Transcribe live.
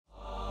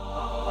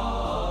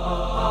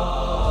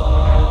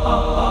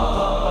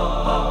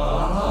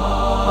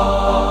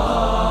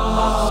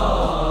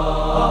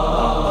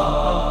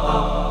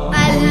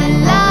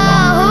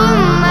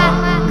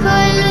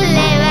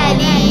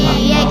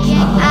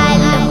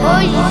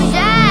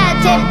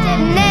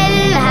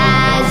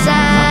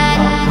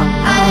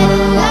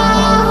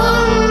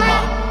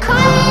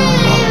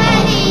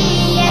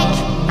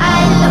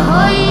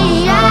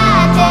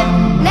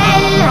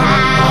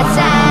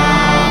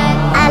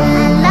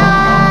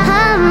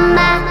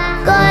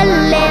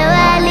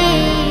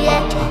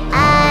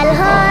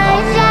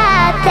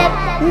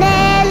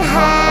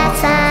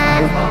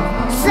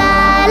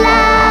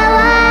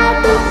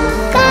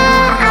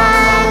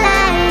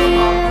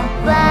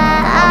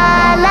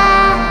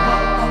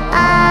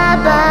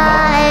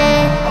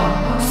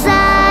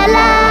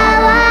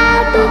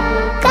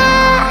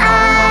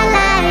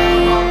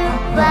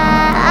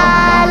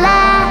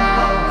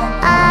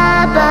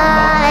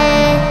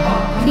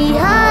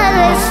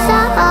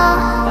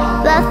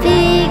في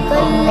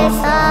كل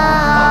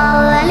ساعة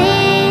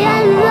وليا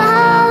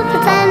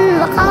وحافظا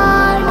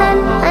وقائدا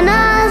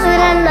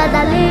وناصرا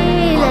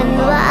ودليلا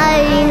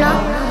وعينا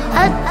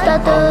حتى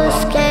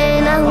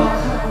تسكنه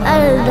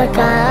أرضك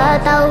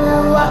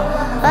طوى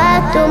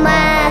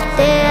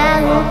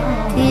وتمتعه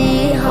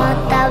فيها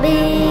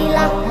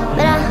طويلة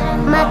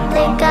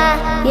برحمتك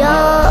يا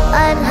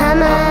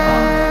أرحم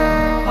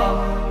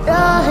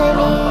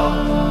الراحمين.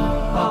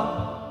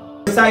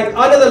 Recite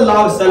another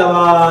loud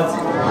salawat.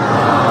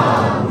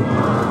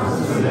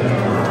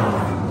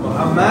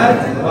 Muhammad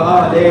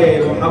wa ali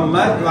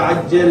Muhammad wa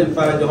ajil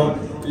farajhum.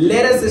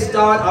 Let us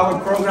start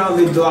our program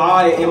with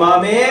dua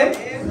Imam-e.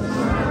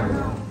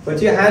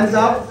 Put your hands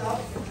up,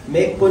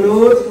 make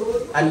qunut,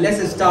 and let's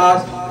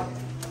start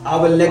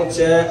our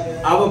lecture,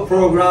 our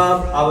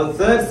program, our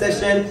third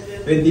session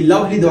with the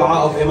lovely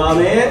dua of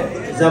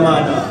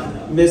Imam-e-Zamana.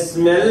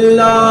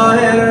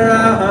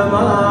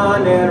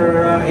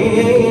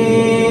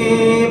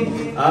 Bismillahirrahmanirrahim.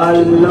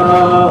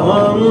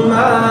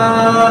 Allahumma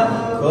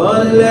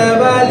kull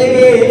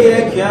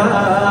waliyikal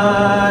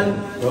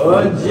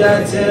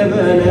hujjat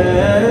ibn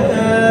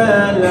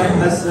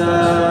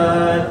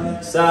al-Hasan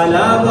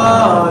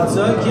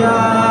salawatuka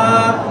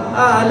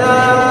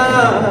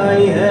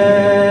alayhi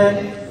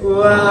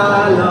wa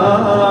ala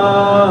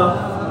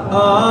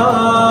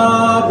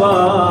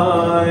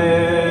abai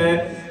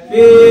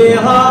fi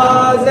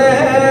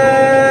hadhihi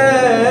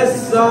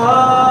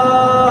as-sa'a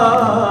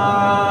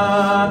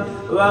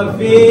wa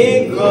fi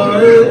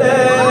kulli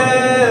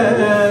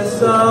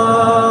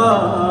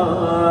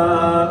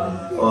sa'a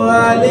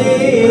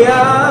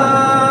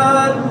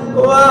waliyan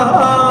wa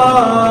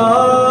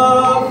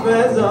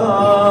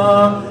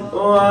hafizan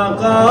wa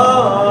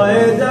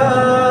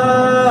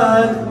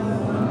qaidan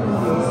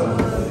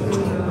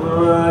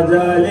wa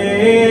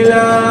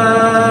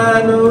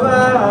dalilan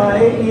wa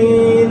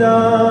aina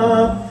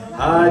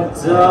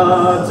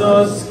hatta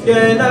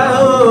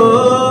tuskinahu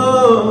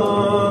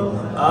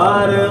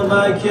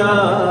arghaka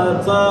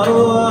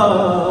tawa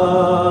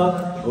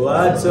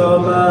wa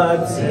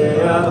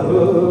tumatti'ahu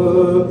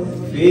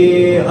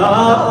fiha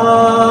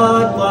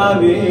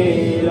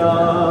tabila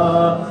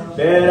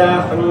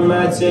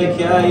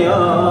birahmatika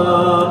ya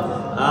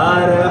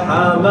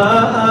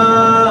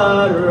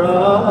arhamar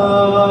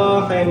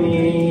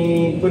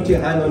rahimin. Put your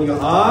hand on your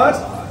heart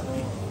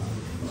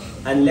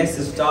and let's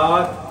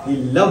start the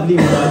lovely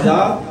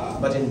Raza.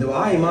 But in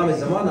dua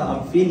Imam-e-Zamana,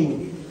 I'm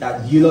feeling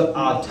that you lot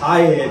are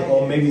tired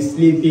or maybe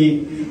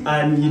sleepy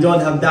and you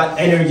don't have that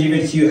energy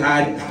which you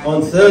had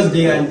on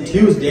Thursday and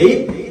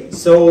Tuesday.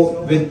 So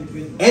with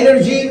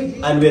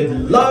energy and with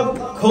love,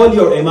 call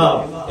your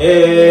Imam.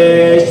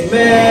 Ish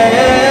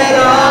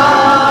mera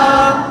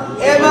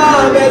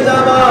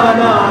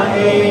Imam-e-Zamana,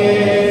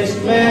 ish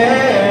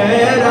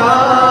mera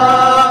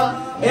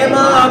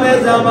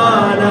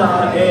Imam-e-Zamana,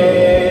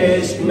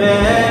 ish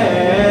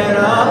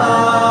mera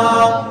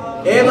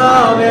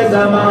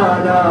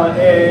Imam-e-Zamana,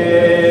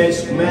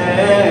 ish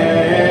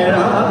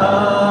mera.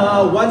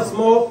 Once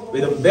more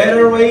with a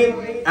better way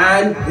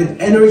and with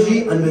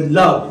energy and with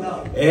love.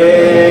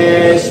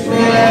 Ish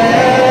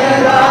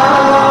mera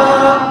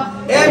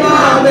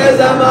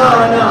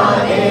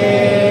Imam-e-Zamana,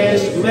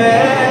 ish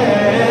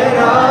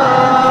mera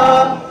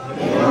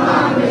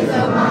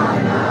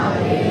Imam-e-Zamana,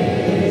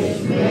 ish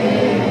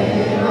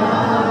mera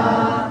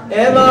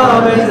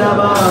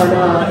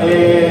Imam-e-Zamana,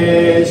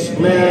 ish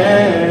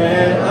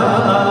mera.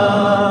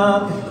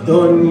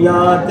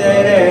 Dunya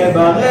tere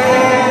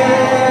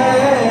baghair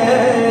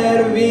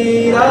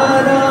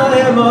veerana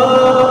hai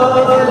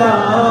Mola,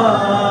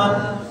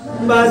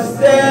 bas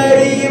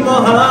teri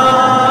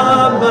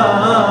mohabbat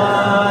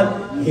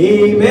hi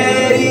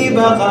meri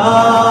baqa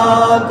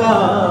ka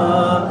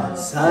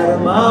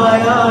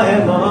sarmaya hai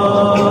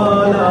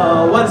Mola.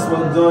 Once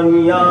more,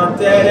 dunya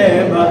tere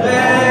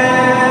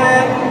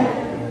baghair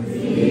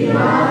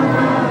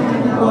veerana hai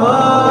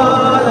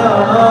Mola,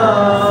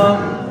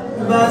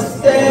 bas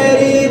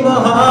teri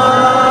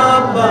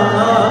mohabbat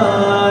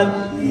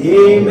hi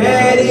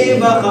meri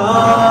baqa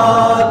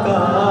ka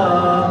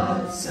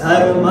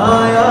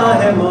sarmaya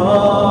hai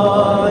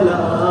Mola.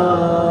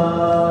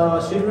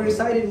 Should we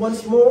recite it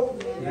once more?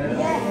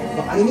 Yes.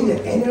 But I need the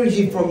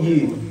energy from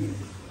you.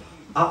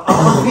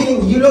 I'm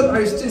feeling you lot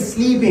are still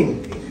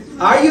sleeping.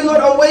 Are you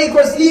not awake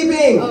or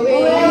sleeping?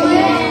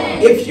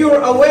 Awake. If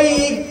you're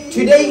awake,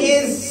 today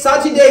is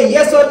Saturday,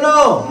 yes or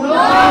no?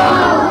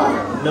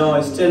 No.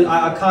 No, still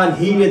I can't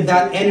hear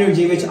that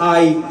energy which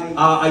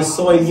I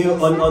saw in you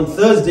on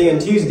Thursday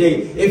and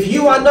Tuesday. If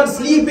you are not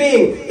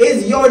sleeping,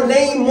 is your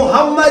name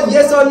Mohammad,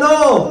 yes or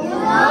no?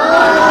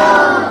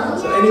 No.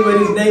 So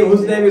anybody's name,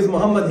 whose name is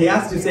Mohammad, he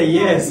has to say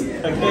yes.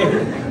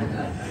 Okay.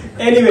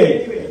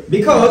 Anyway,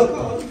 because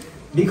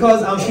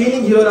I'm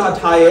feeling you are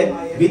tired,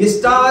 we'll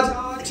start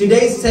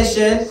today's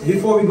session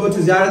before we go to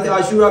Ziyarat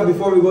Ashura,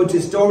 before we go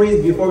to stories,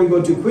 before we go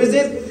to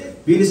quizzes.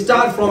 We'll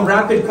start from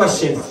rapid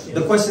questions,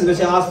 the questions which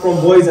I ask from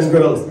boys and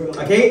girls,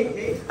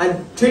 okay?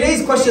 And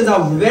today's questions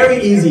are very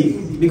easy.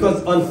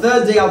 because on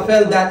Thursday I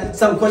felt that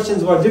some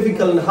questions were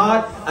difficult and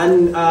hard,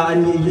 and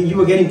you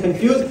were getting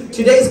confused.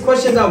 Today's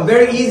questions are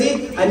very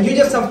easy, and you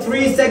just have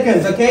 3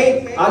 seconds,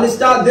 okay? I'll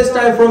start this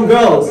time from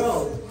girls.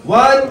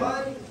 1,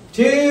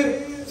 2,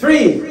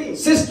 3.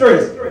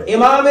 Sisters,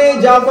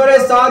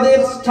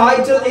 Imam-e-Sadiq's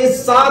title is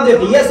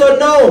Sadiq, yes or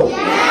no?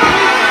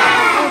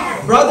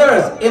 Yes.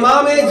 Brothers,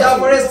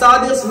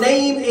 Imam-e-Sadiq's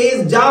name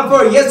is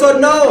Jafar, yes or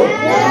no?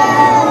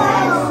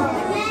 Yes.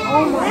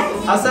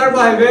 Asar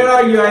bhai, where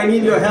are you? I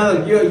need your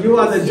help. You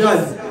are the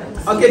judge.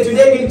 Okay,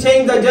 today we'll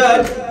change the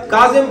judge.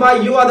 Kazim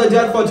bhai, you are the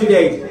judge for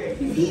today.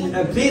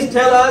 Please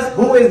tell us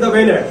who is the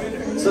winner.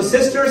 So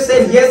sisters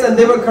said yes and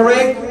they were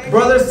correct.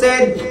 Brothers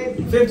said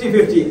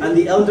 50-50. And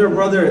the elder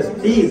brothers,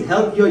 please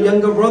help your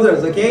younger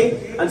brothers, okay?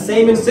 And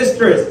same in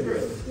sisters.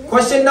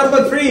 Question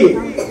number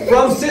 3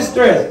 from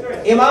sisters.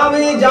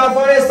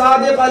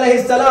 Imam-e-Sadiq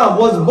alayhi salam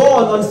was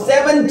born on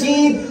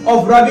 17th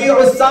of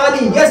Rabi'ul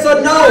Sani, yes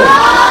or no?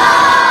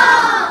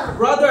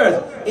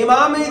 Brothers,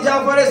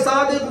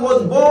 Imam-e-Sadiq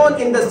was born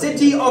in the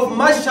city of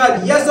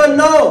Mashhad, yes or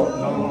no?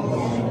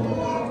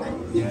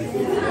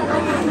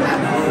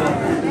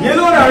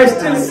 You are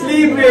still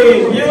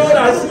sleeping. You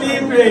are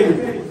sleeping.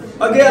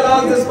 Okay, I'll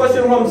ask this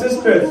question from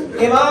sisters.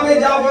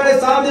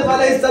 Imam-e-Sadiq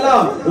alayhi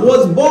salam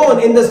was born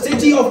in the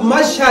city of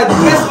Mashhad,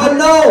 yes or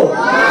no?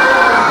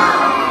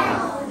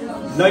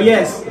 No,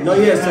 yes. No,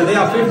 yes. So they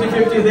are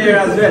 50-50 there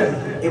as well.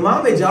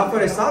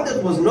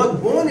 Imam-e-Sadiq was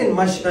not born in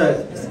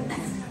Mashhad.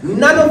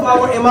 None of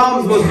our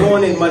Imams was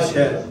born in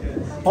Mashhad.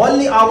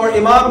 Only our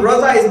Imam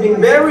Raza is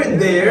being buried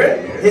there.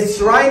 His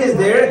shrine is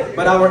there.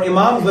 But our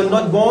Imams were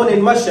not born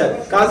in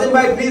Mashhad. Kazim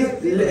bhai, please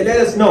let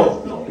us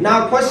know.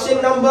 Now question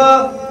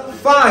number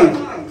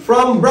 5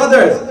 from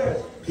brothers.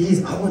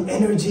 Please, I want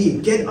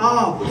energy. Get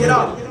up. Get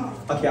up.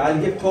 Okay, I'll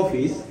get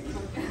toffees.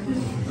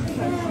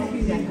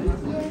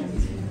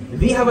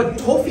 We have a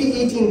toffee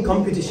eating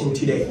competition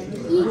today.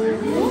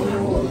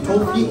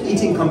 Toffee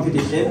eating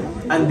competition,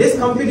 and this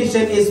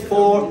competition is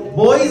for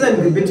boys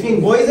and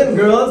between boys and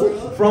girls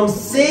from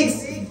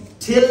 6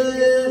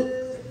 till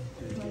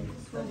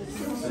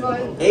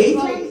 8,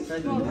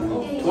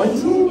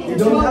 20. You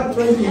don't have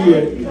 20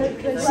 here.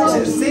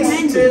 6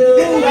 till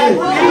 10.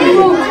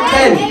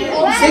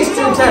 6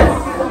 till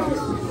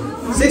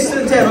 10. 6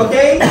 till 10.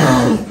 Okay.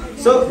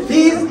 So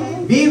please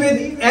be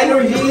with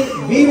energy.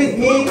 Be with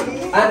me.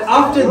 And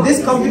after this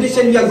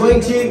competition, we are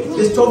going to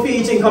this toffee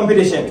eating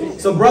competition.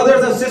 So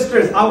brothers and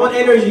sisters, I want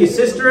energy.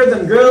 Sisters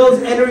and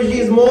girls, energy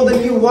is more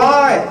than you.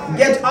 Why?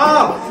 Get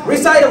up.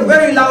 Recite a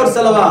very loud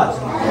salawat.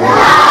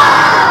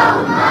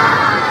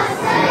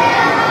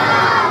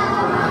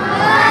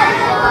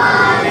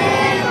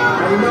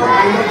 I know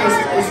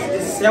it's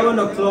 7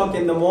 o'clock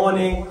in the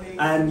morning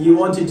and you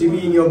wanted to be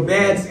in your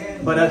beds.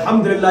 But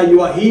alhamdulillah,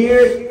 you are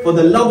here for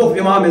the love of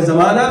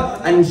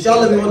Imam-e-Zamana, and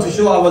inshallah we want to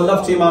show our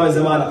love to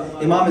Imam-e-Zamana.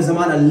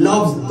 Imam-e-Zamana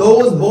loves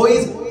those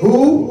boys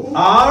who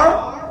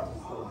are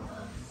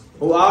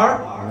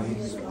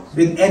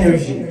with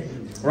energy,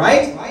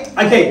 right?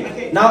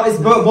 Okay, now it's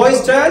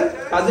boys' turn.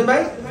 Kazim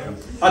bhai?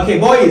 Okay,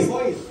 boys.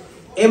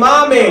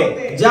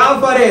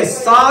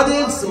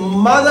 Imam-e-Sadiq's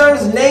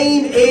mother's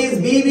name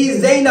is Bibi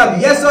Zainab,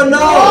 yes or no?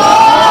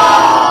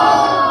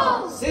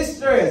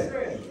 Sisters.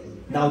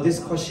 Now this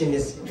question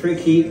is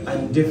tricky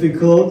and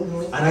difficult,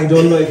 and I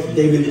don't know if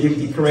they will give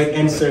the correct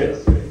answer.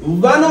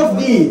 One of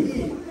the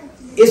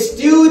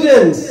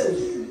students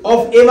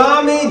of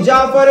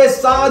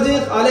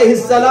Imam-e-Sadiq alayhi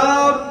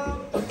salam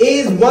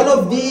is one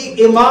of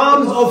the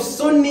Imams of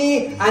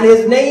Sunni, and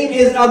his name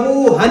is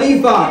Abu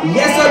Hanifa.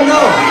 Yes or no?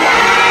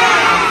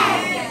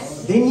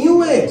 Yes. They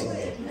knew it.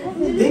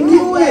 They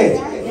knew it.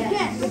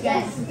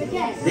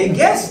 They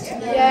guessed.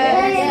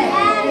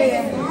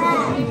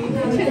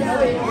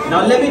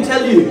 Now let me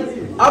tell you,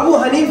 Abu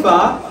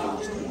Hanifa,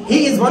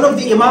 he is one of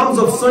the Imams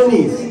of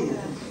Sunnis.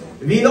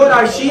 We know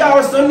our Shia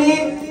or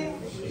Sunni?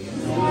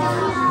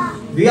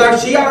 We are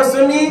Shia or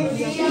Sunni?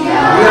 We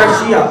are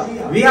Shia.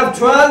 We have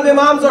 12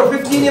 Imams or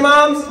 15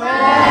 Imams?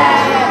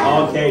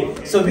 Okay,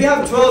 so we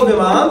have 12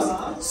 Imams.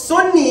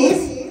 Sunnis,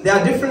 there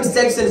are different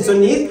sects in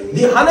Sunnis.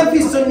 The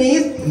Hanafi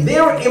Sunnis,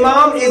 their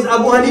Imam is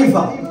Abu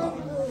Hanifa.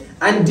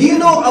 And do you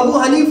know Abu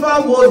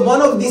Hanifa was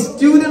one of the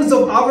students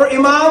of our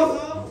Imam?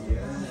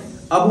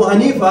 Abu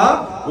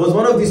Hanifa was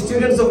one of the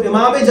students of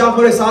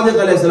Imam-e-Sadiq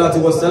alayhi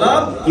salatu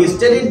wassalam. He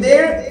studied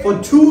there for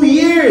 2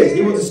 years.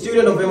 He was a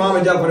student of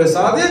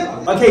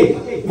Imam-e-Sadiq. Okay,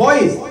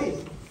 boys.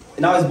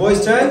 Now it's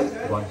boys' turn.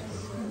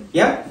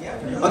 Yeah?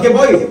 Okay,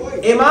 boys.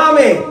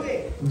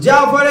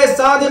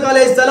 Imam-e-Sadiq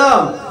alayhi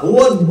salam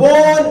was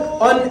born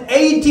on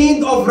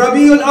 18th of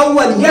Rabiul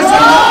Awwal. Yes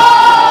or no?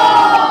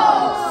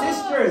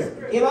 Sisters,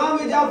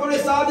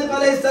 Imam-e-Sadiq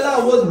alayhi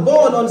salam was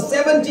born on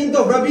 17th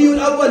of Rabiul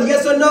Awwal.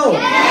 Yes or no?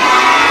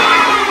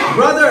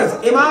 Brothers,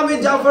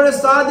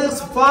 Imam-e-Sadiq's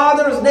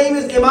father's name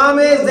is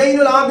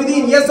Imam-e-Zainul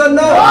Abidin. Yes or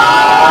no?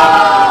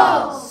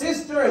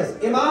 Sisters,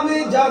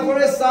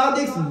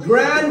 Imam-e-Sadiq's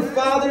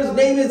grandfather's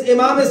name is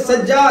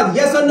Imam-e-Sajjad.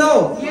 Yes or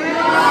no?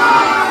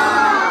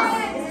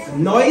 Yes.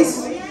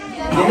 Noise?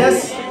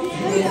 Yes.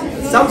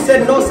 Some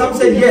said no, some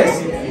said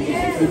yes.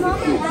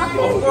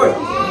 Of course.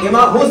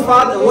 Imam, whose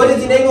father? What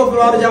is the name of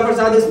Imam Jafar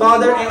Sadiq's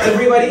father?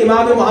 Everybody,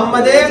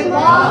 Imam-e-Muhammad.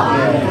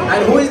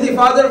 And who is the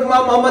father of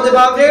Imam Muhammad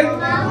Baqir?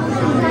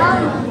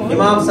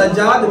 Imam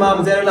Sajjad,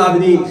 Imam Zain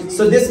al-Abidin.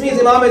 So this means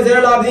Imam Zain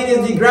al-Abidin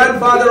is the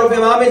grandfather of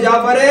Imam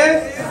Jafar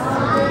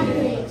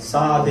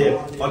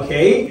Sadiq.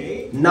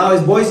 Okay. Now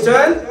is boys'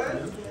 turn.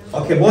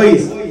 Okay,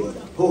 boys.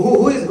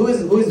 Who is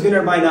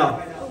winner by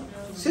now?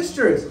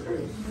 Sisters.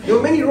 There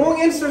were many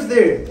wrong answers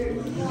there.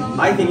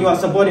 I think you are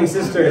supporting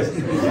sisters.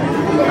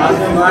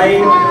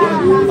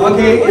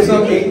 Okay, it's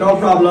okay, no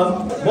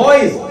problem.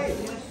 Boys,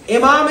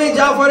 Imam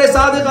Jafar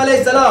Sadiq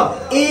alayhi salam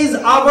is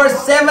our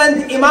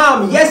 7th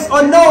Imam. Yes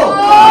or no?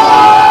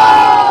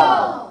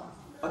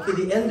 Okay,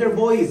 the elder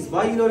boys,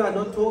 why you are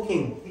not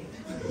talking?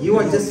 You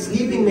are just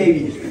sleeping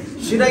maybe.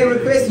 Should I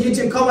request you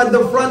to come at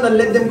the front and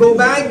let them go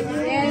back?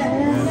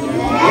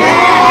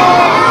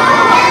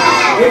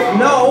 If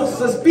no,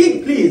 so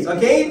speak please,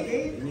 okay?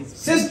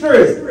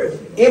 Sisters,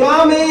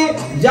 Imam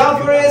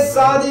Jafar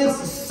Sadiq's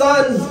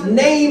son's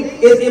name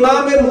is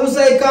Imam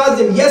Musa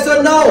Kazim. Yes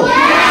or no?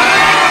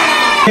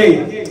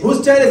 Okay,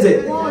 whose turn is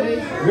it?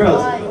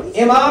 Girls.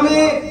 Imam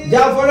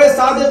Jafar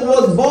Sadiq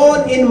was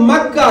born in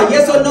Mecca.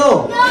 Yes or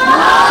no?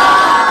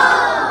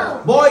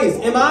 Boys,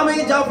 Imam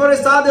Jafar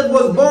Sadiq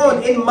was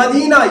born in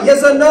Medina.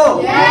 Yes or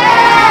no?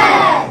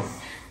 Yes.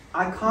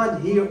 I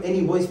can't hear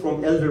any voice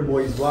from elder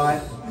boys.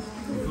 Why?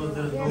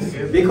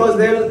 Because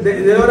they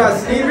are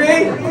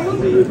sleeping.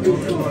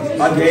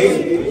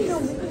 Okay.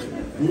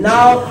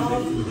 Now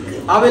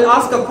I will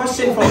ask a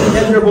question from the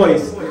elder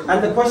boys,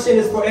 and the question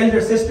is for elder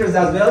sisters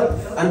as well.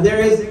 And there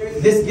is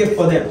this gift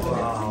for them.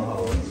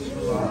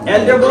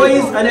 Elder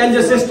boys and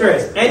elder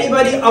sisters.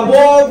 Anybody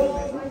above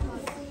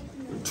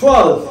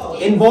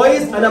 12 in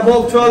boys and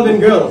above 12 in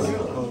girls.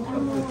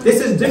 This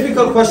is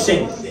difficult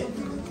question.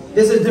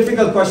 This is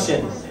difficult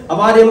question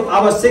about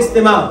our 6th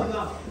Imam.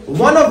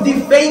 One of the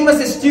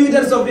famous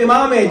students of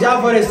Imam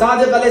Jafar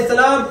Sadiq alayhi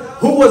salam,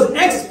 who was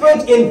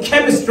expert in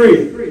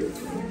chemistry.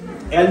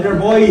 Elder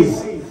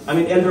boys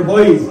and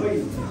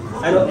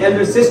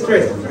elder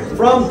sisters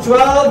from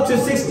 12 to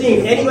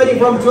 16. Anybody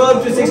from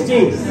 12 to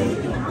 16?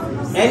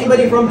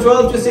 Anybody from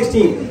 12 to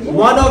 16?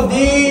 One of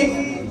the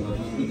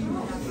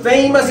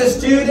famous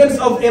students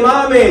of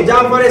Imam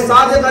Jafar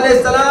Sadiq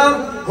alayhi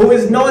salam, who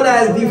is known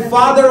as the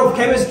father of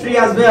chemistry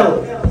as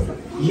well.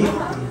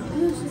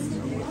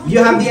 You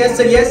have the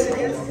answer, yes?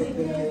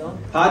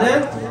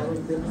 Pardon?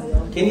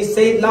 Can you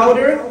say it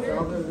louder?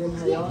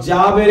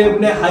 Jabir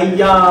ibn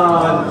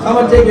Hayyan. Come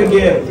and take your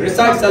gift.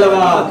 Recite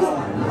salawat.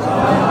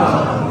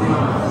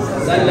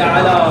 Salli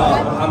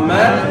ala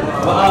Muhammad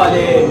wa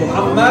ali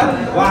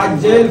Muhammad wa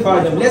ajil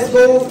fardam. Let's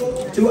go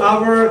to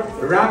our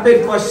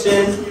rapid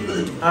questions,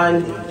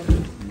 and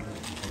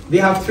we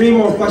have 3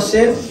 more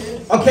questions.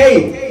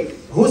 Okay,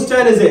 whose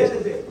turn is it?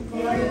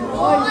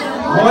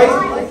 Boys?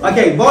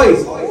 Okay,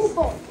 boys.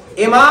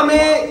 Imam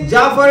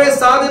Jafar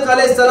Sadiq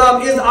alayhi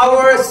salam is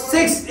our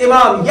 6th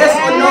Imam. Yes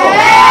or no?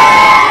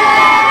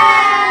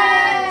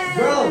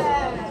 Girls,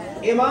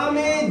 Imam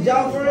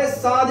Jafar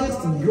Sadiq's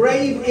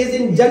grave is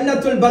in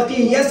Jannatul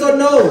Baqi. Yes or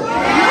no?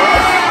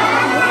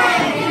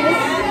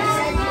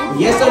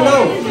 Yes or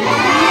no?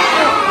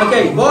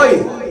 Okay,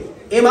 boys.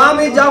 Imam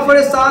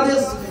Jafar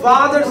Sadiq's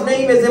father's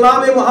name is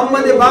Imam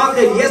Muhammad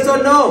Baqir. Yes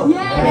or no?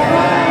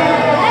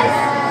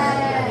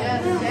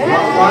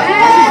 What?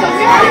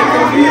 Are you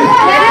confused?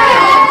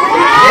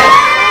 Yes.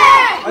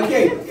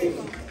 Okay,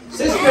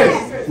 sisters.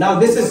 Now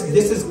this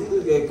is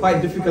a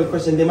quite difficult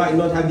question. They might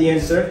not have the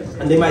answer,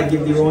 and they might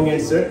give the wrong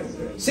answer.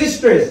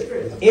 Sisters,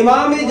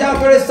 Imam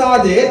Jafar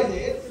Sadiq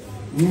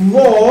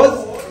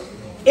was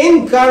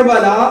in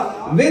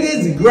Karbala with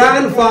his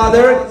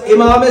grandfather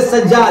Imam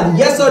Sajjad.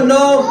 Yes or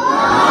no?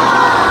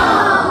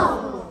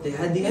 They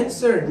had the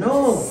answer.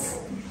 No.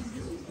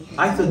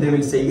 I thought they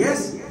will say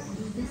yes.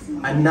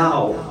 And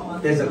now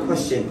there's a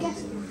question.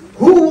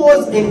 Who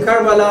was in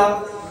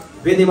Karbala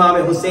with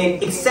Imam Hussein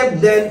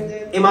except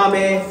then Imam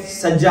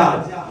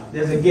Sajjad?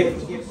 There's a gift.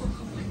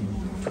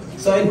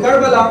 So in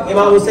Karbala,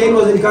 Imam Hussein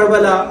was in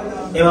Karbala,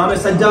 Imam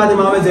Sajjad,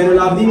 Imam Zain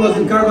al-Abidin was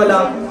in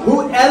Karbala.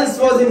 Who else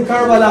was in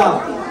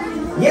Karbala?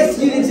 Yes,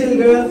 you little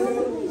girl.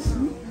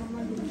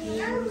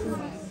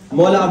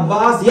 Mawla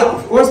Abbas, yeah,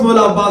 of course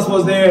Mawla Abbas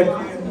was there.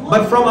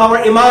 But from our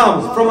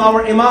Imams,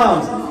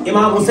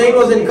 Imam Hussein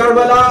was in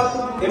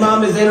Karbala,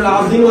 Imam Zain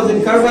al-Abidin was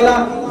in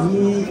Karbala.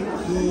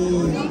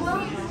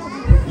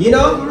 You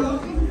know?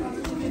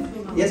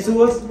 Yes, who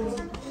was?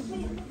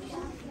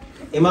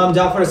 Imam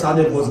Jafar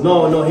Sadiq was.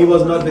 No, he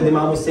was not with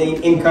Imam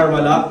Hussein in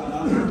Karbala.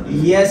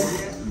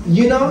 Yes,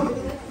 you know?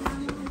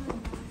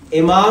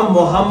 Imam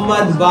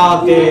Muhammad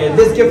Baqir.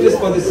 This gift is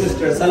for the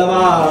sister.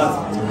 Salawat.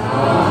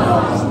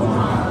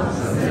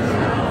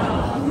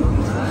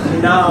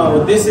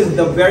 Now, this is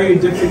the very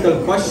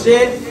difficult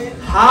question.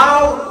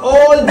 How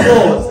old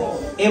was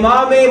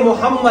Imam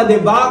Muhammad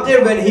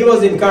Baqir when he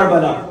was in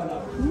Karbala?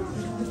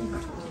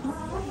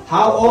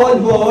 How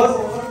old was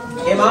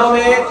Imam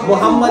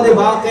Muhammad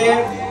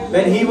Baqir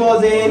when he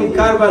was in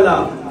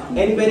Karbala?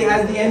 Anybody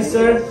has the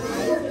answer?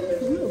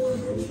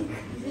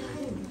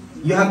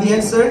 You have the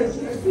answer?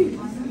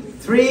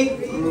 3?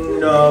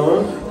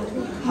 No.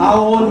 How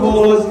old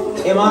was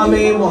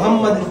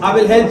Imam-e-Muhammad? I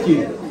will help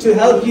you. To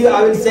help you,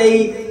 I will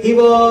say he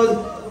was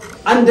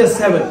under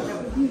 7.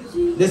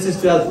 This is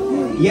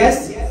 12.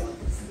 Yes?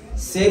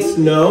 6?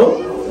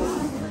 No.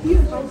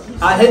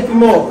 I'll help you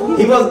more.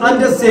 He was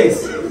under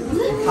 6.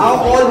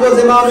 How old was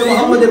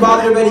Imam-e-Muhammad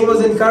when he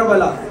was in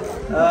Karbala?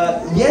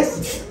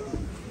 Yes?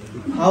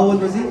 How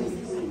old was he?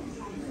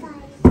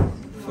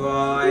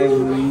 5?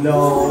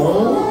 No.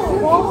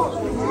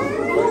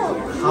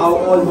 How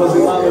old was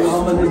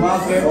Imam-e-Muhammad?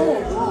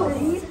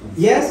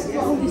 Yes?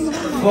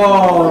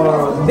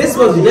 4. This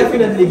was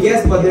definitely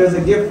guessed, but there's a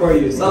gift for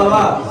you.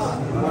 Salawat.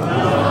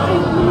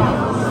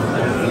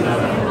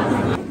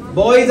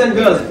 Boys and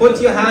girls, put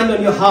your hand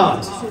on your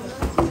heart.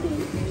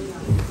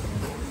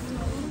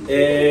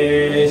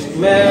 Ishq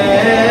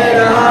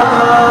mera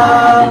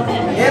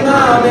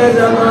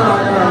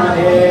Imam-e-Zamana,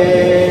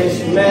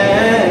 Ishq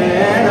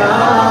mera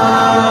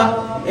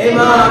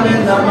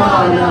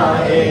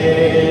Imam-e-Zamana,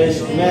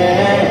 Ishq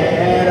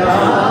mera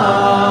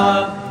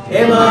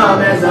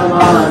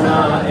Imam-e-Zamana,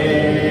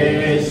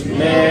 Ishq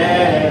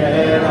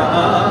mera.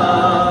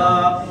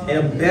 In a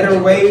better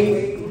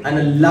way and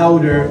a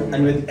louder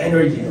and with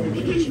energy.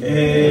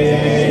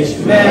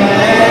 Ishq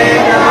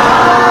mera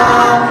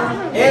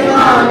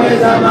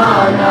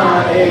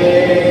Imam-e-Zamana,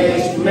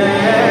 Ishq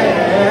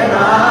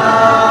mera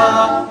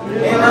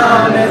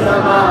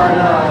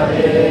Imam-e-Zamana,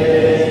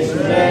 Ishq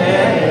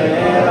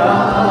mera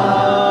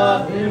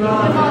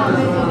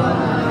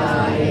Imam-e-Zamana,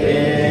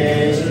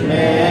 Ishq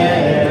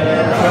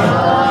mera.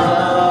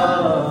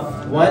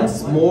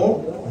 Once more,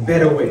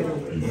 better way.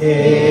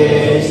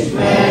 Ishq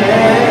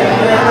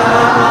mera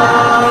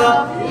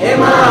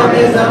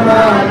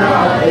Imam-e-Zamana,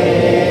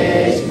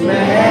 Ishq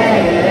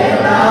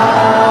mera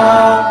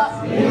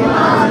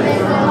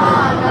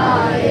Imam-e-Zamana,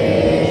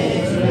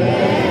 Ishq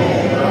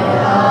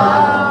mera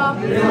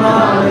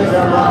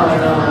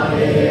Imam-e-Zamana,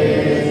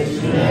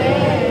 Ishq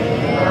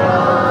mera.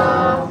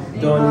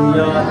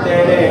 Dunya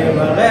tere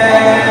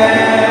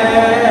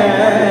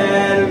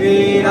baghair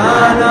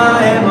veerana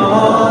hai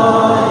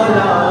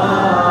Mola,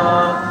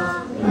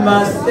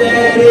 bas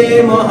teri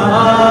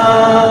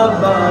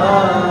muhabbat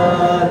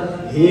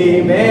hi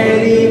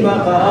meri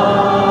baqa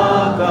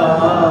ka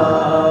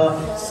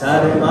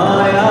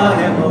sarmaya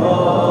hai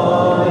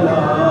Mola.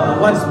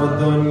 Once more,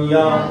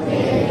 dunya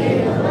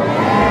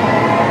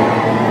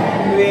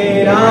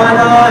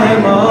veerana hai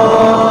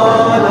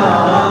Mola,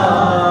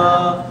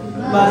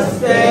 bas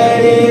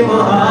teri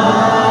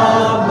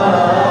muhabbat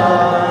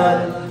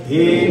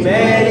hi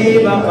meri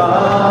baqa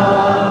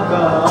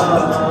ka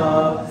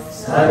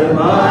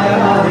sarmaya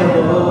hai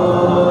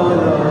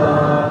Mola.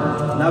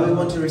 Now we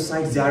want to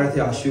recite Ziyarat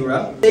Ashura.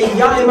 Say,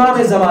 Ya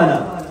Imam-e-Zamana.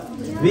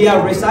 We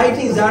are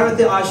reciting Ziyarat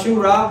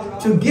Ashura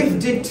to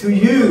gift it to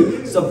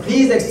you. So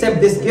please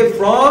accept this gift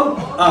from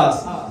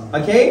us.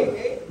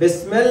 Okay?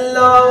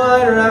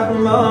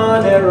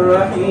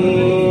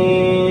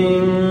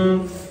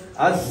 Bismillahir-Rahmanir-Rahim.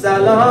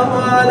 Assalamu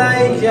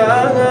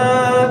alayka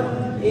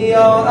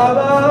ya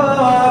Aba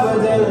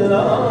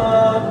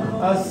Abdullah.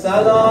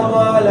 Assalamu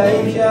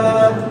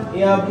alayka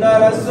ya ibn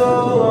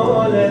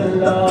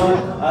Rasulullah.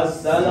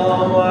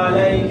 Assalamu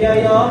alayka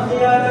ya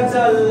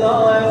khiyaratallah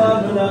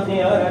wa ibn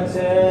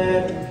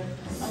khiyaratin.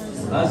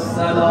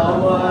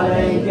 Assalamu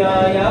alayka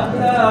ya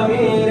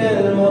Amir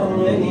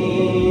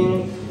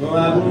al-Mu'minin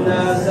wa ibn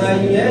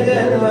Sayyid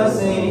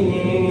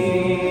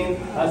al-Wasiyyin.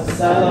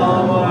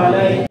 Assalamu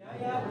alayka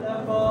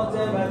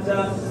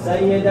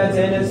سيدة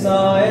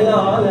نساء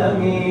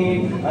العالمين.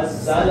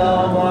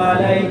 السلام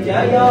عليك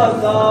يا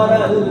ثار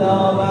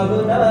الله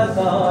وابن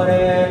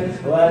ثاره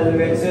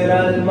والوتر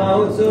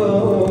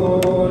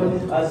الموتور.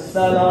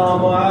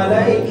 السلام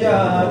عليك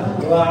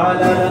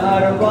وعلى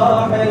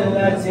الأرواح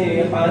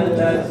التي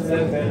حلت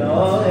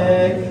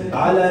بفنائك.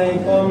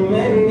 عليكم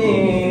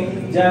مني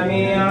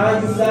جميعا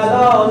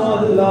سلام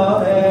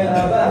الله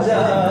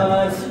أبدا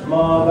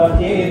ما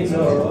بقيت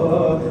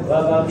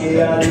وبقي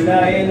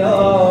الليل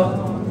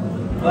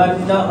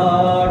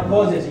والنهار.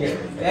 Pause it here.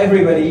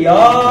 Everybody. Ya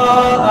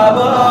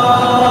Aba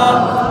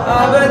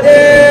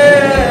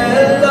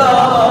Abdullah.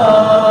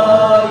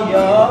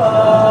 Ya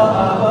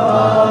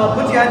Aba.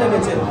 Put your hand on your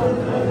chin.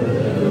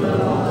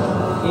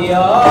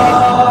 Ya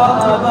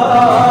Aba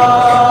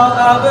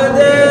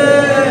Abdullah.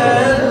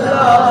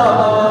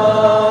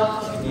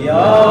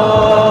 Ya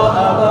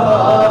Aba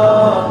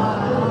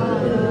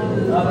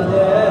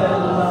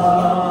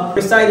Abdullah.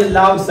 Recite it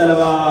loud,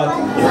 salawat.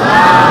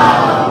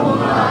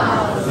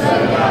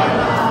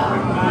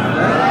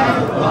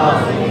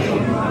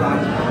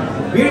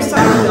 We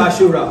recited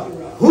Ashura.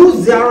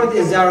 Whose ziyarat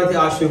is Ziyarat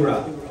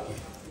Ashura?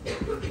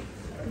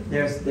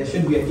 There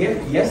should be a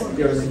gift. Yes,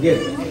 there is a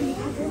gift.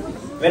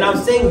 When I'm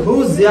saying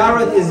whose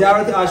ziyarat is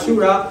Ziyarat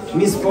Ashura,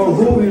 means for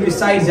who we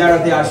recite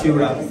Ziyarat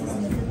Ashura.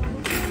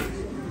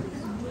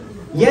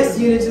 Yes,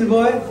 you little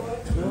boy?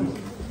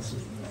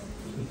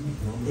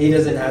 He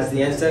doesn't have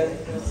the answer.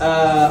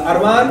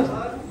 Arman?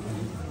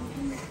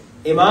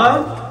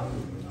 Imam?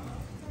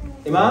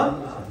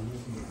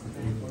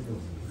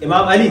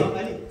 Imam Ali,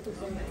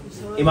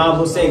 Imam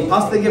Hussein.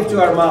 Pass the gift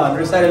to our man.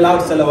 Recite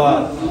aloud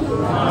salawat.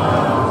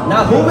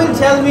 Now who will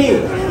tell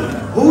me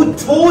who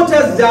taught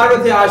us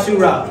Ziyarat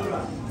Ashura?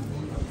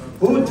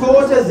 Who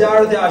taught us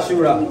Ziyarat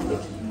Ashura?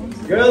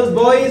 Girls,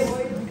 boys,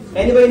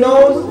 anybody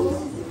knows?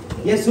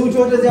 Yes, who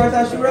taught us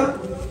Ziyarat Ashura?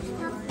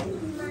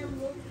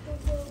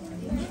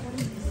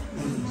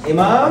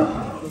 Imam?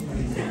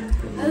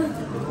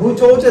 Who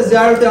taught us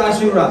Ziyarat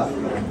Ashura?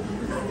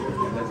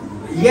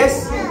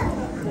 Yes?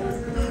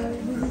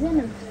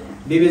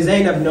 Bibi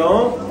Zainab,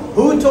 no.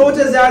 Who taught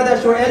us Ziyarat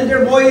Ashura?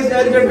 Elder boys,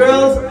 elder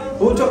girls?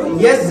 Who taught?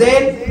 Yes,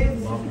 Zain?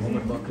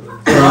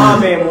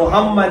 Imam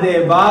Muhammad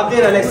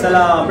Baqir alayhi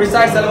salam.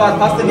 Recite salawat.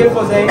 Pass the gift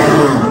for Zain.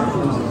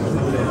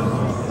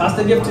 Pass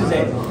the gift to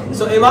Zain.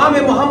 So Imam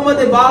Muhammad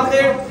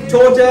Baqir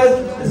taught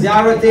us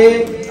Ziyarat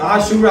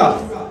Ashura.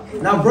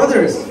 Now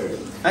brothers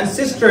and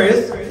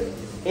sisters,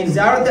 in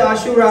Ziyarat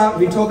Ashura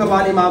we talk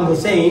about Imam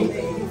Hussein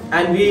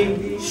and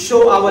we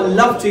show our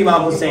love to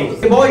Imam Hussein.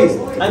 Boys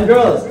and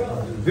girls,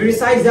 we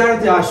recite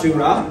Ziyarat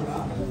Ashura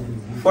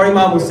for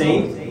Imam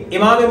Hussein.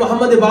 Imam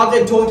Muhammad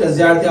Baqir taught us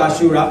Ziyarat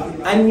Ashura,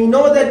 and we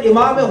know that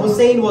Imam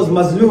Hussein was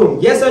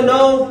Mazloom. Yes or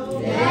no?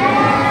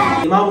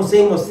 Yes. Imam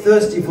Hussein was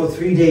thirsty for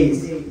 3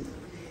 days.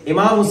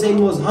 Imam Hussein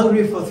was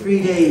hungry for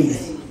 3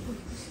 days.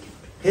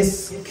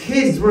 His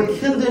kids were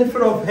killed in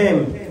front of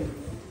him.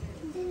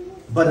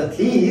 But at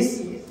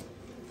least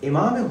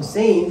Imam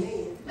Hussein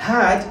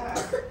had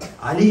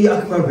Ali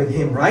Akbar with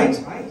him, right?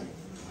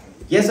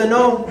 Yes or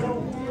no?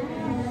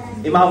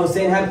 Imam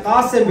Hussein had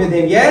Qasim with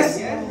him, yes?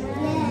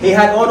 He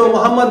had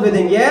Muhammad with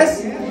him,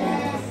 yes?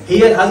 He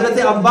had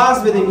Hazrat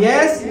Abbas with him,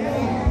 yes?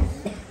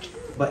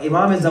 But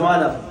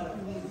Imam-e-Zamana,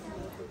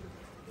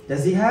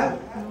 does he have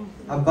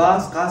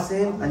Abbas,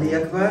 Qasim, Ali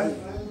Akbar,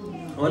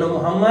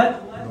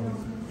 Muhammad?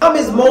 Imam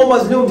is more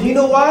Muslim. Do you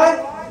know why?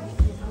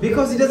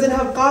 Because he doesn't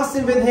have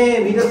Qasim with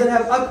him, he doesn't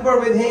have Akbar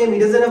with him, he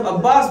doesn't have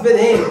Abbas with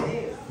him.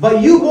 But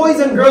you boys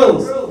and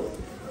girls,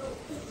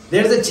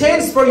 there's a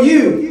chance for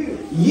you.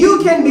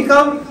 You can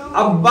become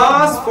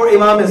Abbas for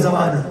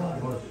Imam-e-Zamana.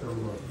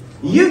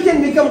 You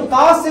can become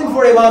Qasim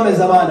for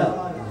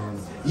Imam-e-Zamana.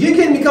 You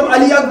can become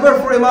Ali Akbar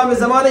for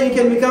Imam-e-Zamana. You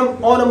can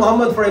become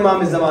Muhammad for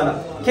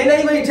Imam-e-Zamana. Can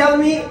anybody tell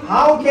me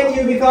how can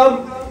you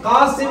become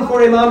Qasim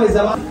for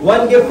Imam-e-Zamana?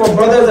 One gift for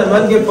brothers and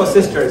one gift for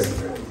sisters.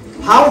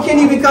 How can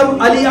you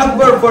become Ali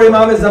Akbar for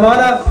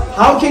Imam-e-Zamana?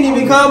 How can you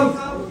become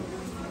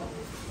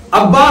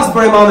Abbas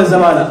for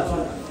Imam-e-Zamana?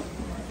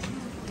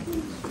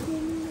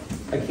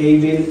 Okay,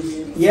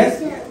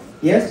 yes?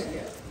 Yes?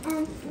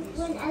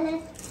 When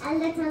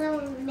Allah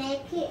Ta'ala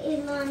make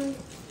Imam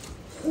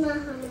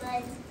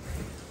Muhammad.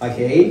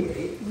 Okay,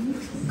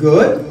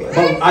 good.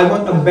 But I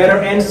want a better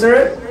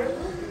answer,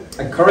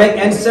 a correct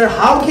answer.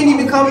 How can you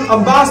become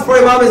Abbas for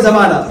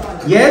Imam-e-Zamana?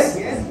 Yes?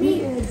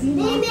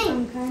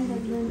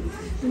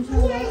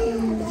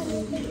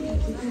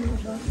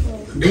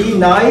 Be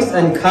nice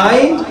and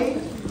kind.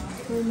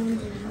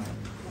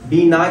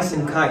 Be nice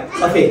and kind.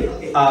 Okay,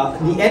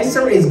 the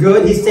answer is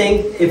good. He's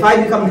saying, if I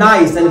become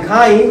nice and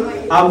kind,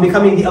 I'm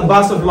becoming the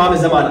Abbas of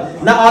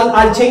Imam-e-Zamana. Now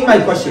I'll change my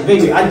question.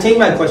 Wait, I'll change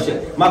my question.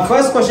 My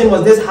first question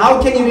was this: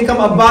 how can you become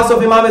Abbas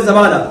of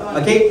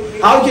Imam-e-Zamana? Okay,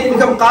 how can you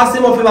become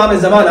Qasim of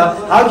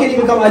Imam-e-Zamana? How can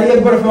you become Ali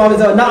Akbar of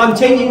Imam-e-Zamana? Now I'm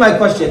changing my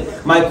question.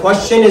 My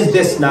question is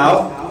this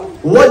now: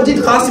 what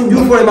did Qasim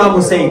do for Imam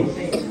Hussein?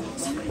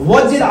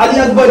 What did Ali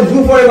Akbar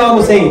do for Imam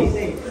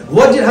Hussein?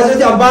 What did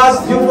Hazrat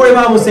Abbas do for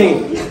Imam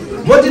Hussein?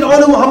 What did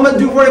Muhammad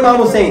do for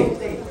Imam Hussein?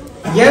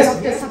 Yes?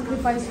 They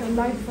sacrificed their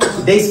life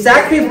for They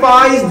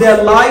sacrificed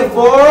their life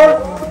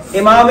for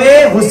Imam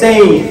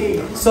Hussein.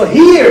 So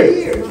here,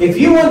 if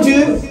you want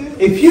to,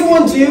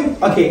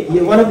 okay,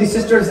 one of the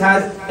sisters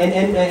has an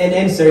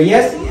answer,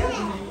 yes?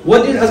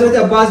 What did Hazrat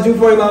Abbas do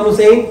for Imam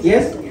Hussein?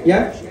 Yes?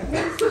 Yeah?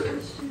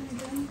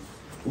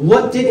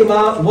 What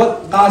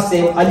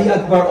Qasim, Ali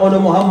Akbar,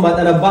 Muhammad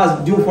and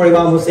Abbas do for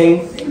Imam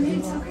Hussein?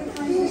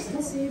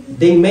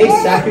 They made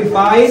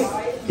sacrifice.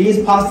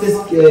 Please pass this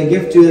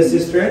gift to the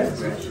sister.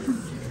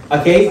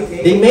 Okay,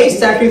 they made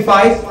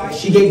sacrifice.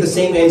 She gave the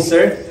same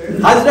answer.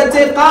 Hazrat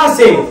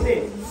Qasim,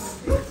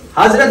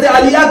 Hazrat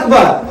Ali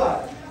Akbar,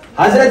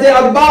 Hazrat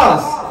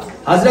Abbas,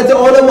 Hazrat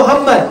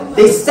Muhammad,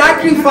 they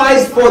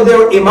sacrificed for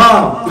their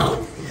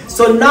Imam.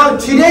 So now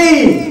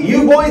today,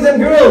 you boys and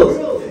girls,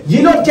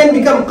 you not can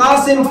become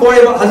Qasim for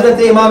Hazrat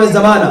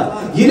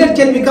Imam-e-Zamana. You not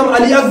can become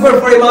Ali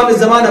Akbar for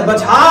Imam-e-Zamana. But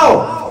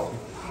how?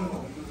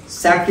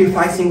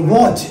 Sacrificing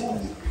what?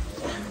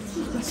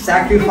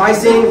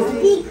 Sacrificing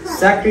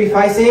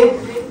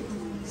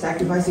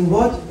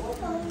what?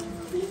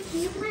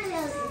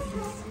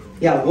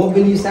 Yeah, what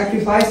will you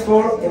sacrifice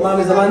for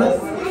Imam-e-Zamana?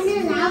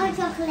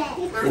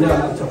 You know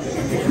about chocolate.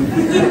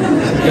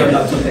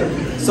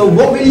 So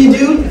what will you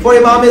do for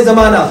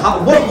Imam-e-Zamana?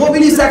 What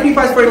will you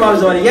sacrifice for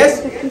Imam-e-Zamana?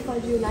 Yes?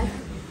 Sacrifice your life.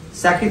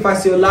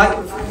 Sacrifice your life.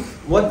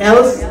 What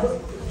else?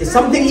 It's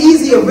something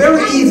easier,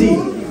 very easy.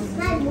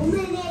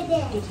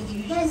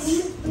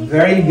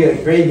 Very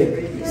good, very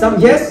good. Some,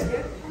 yes?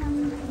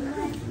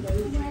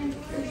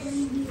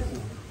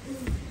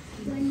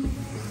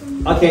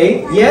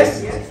 Okay,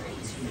 yes?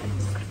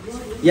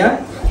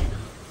 Yeah?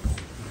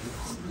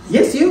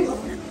 Yes, you?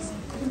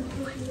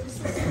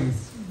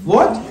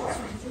 What?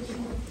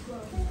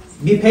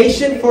 Be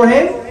patient for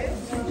him?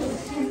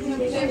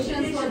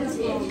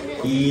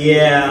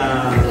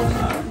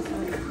 Yeah.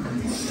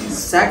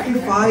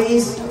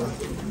 Sacrifice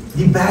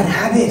the bad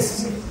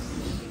habits.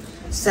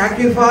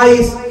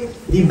 Sacrifice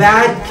the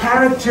bad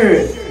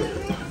character.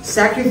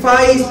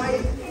 Sacrifice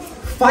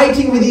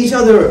fighting with each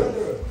other.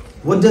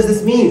 What does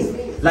this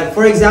mean? Like,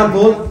 for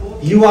example,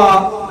 you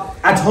are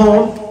at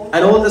home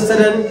and all of a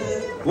sudden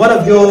one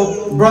of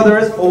your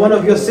brothers or one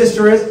of your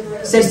sisters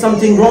said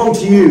something wrong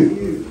to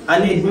you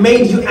and it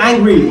made you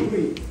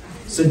angry.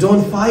 So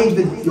don't fight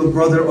with your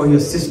brother or your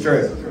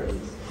sister.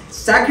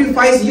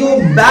 Sacrifice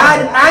your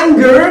bad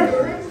anger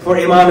for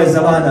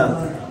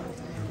Imam-e-Zamana.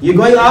 You're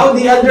going out,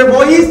 the elder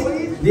boys,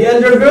 the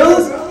elder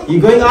girls,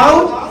 you're going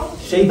out,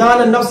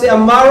 Shaitan and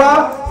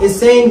Nafs-e-Ammara is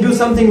saying do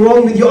something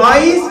wrong with your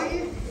eyes.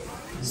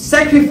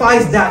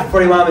 Sacrifice that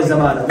for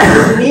Imam-e-Zamana. What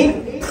does it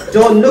mean?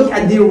 Don't look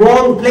at the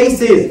wrong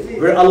places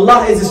where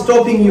Allah is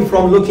stopping you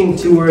from looking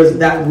towards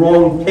that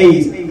wrong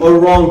place or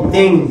wrong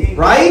thing,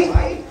 right?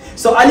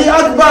 So Ali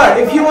Akbar,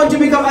 if you want to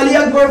become Ali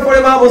Akbar for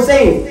Imam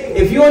Hussein,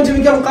 if you want to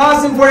become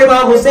Qasim for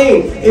Imam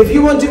Hussein, if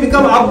you want to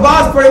become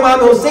Abbas for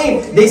Imam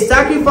Hussein, they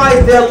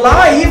sacrifice their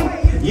life.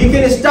 You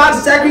can start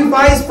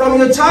sacrifice from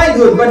your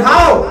childhood, but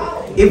how?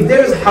 If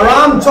there is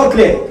haram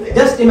chocolate,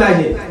 just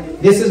imagine,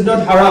 this is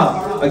not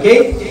haram,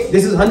 okay?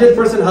 This is 100%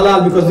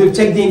 halal because we've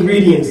checked the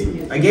ingredients,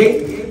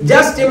 okay?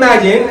 Just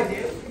imagine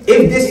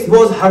if this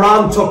was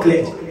haram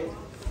chocolate.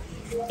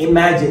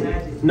 Imagine,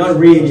 not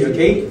really,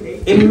 okay?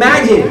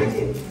 Imagine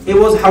it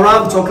was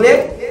haram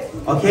chocolate,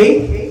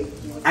 okay?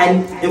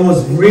 And it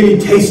was really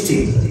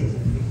tasty.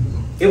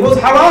 It was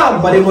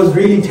haram, but it was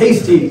really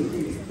tasty.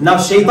 Now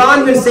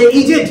Shaitan will say,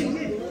 eat it.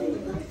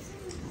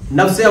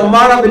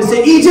 Nafs-e-Ammara will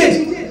say, eat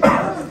it.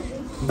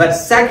 But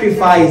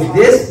sacrifice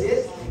this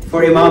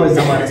for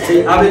Imam-e-Zamana.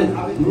 Say, I will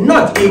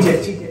not eat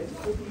it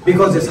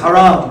because it's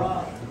haram.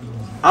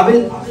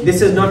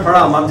 This is not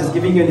haram, I'm just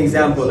giving you an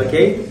example,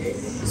 okay?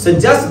 So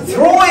just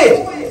throw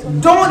it,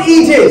 don't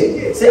eat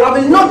it. Say, I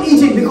will not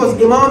eat it because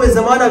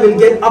Imam-e-Zamana will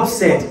get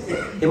upset.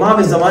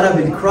 Imam-e-Zamana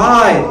will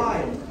cry.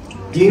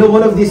 Do you know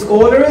one of these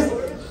scholars?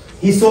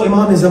 He saw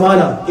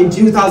Imam-e-Zamana in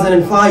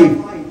 2005.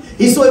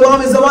 He saw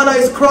Imam-e-Zamana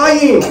is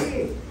crying.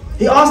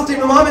 He asked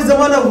him,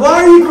 Imam-e-Zamana,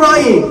 why are you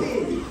crying?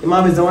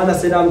 Imam-e-Zamana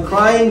said, I'm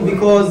crying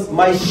because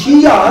my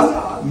Shias,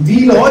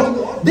 Lord,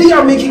 they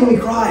are making me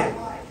cry.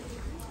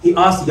 He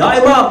asked, Ya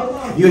Imam,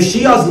 your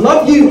Shias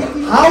love you.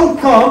 How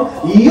come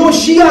your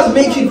Shias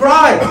make you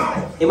cry?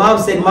 Imam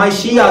said, my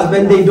Shias,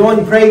 when they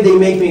don't pray, they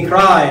make me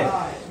cry.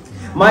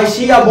 My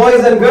Shia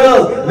boys and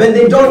girls, when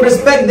they don't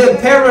respect their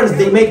parents,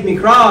 they make me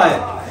cry.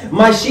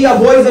 My Shia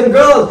boys and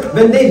girls,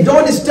 when they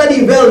don't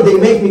study well, they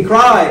make me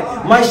cry.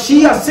 My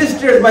Shia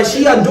sisters, my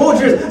Shia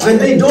daughters, when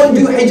they don't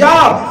do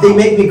hijab, they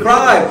make me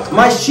cry.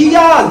 My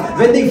Shias,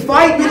 when they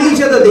fight with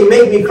each other, they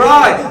make me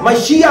cry. My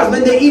Shias,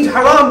 when they eat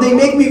haram, they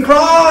make me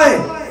cry.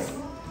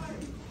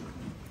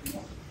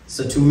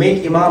 So to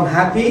make Imam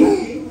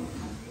happy,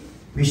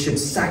 we should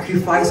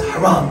sacrifice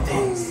haram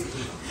things.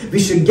 We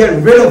should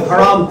get rid of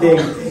haram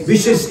things. We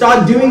should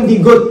start doing the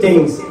good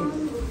things.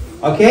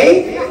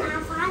 Okay?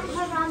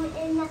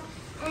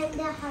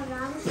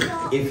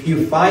 If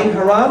you find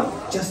haram,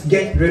 just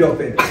get rid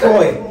of it.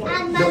 Throw it.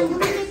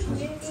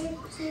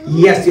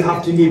 Yes, you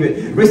have to leave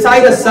it.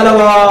 Recite a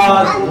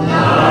salawat.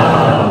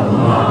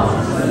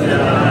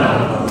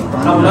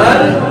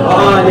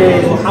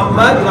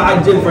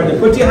 Muhammad,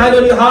 put your hand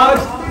on your heart.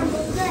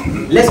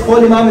 Let's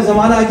call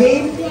Imam-e-Zamana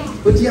again.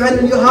 Put your hand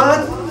on your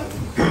heart.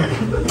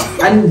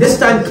 And this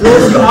time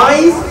close your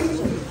eyes.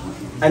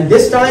 And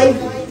this time,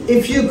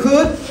 if you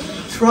could,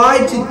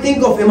 try to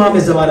think of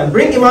Imam-e-Zamana.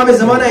 Bring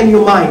Imam-e-Zamana in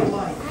your mind.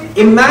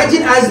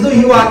 Imagine as though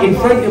you are in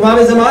front of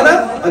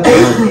Imam-e-Zamana,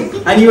 okay?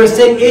 And you are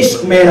saying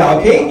Ishq Mera,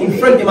 okay? In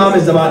front of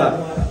Imam-e-Zamana.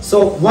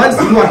 So once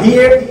you are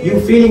here,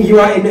 you're feeling you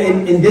are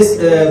in this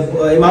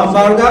Imam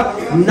Barga.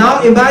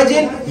 Now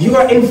imagine you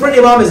are in front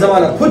of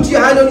Imam-e-Zamana. Put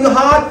your hand on your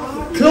heart,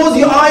 close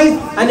your eyes,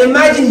 and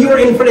imagine you are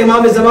in front of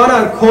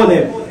Imam-e-Zamana and call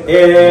him.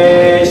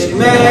 Ishq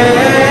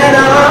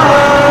Mera,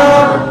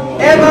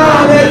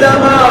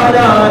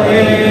 Imam-e-Zamana,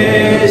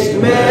 Ishq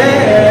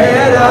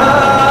Mera,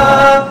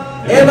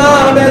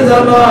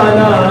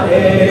 Imam-e-Zamana,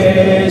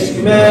 Ishq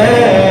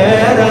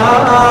Mera,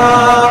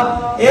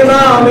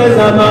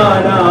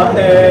 Imam-e-Zamana,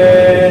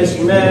 Ishq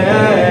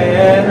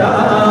Mera,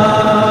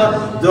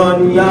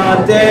 Dunya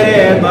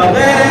tere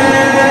baghair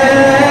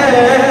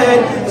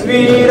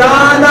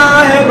veerana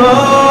hai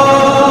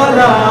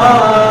Mola,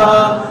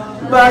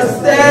 bas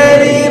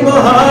teri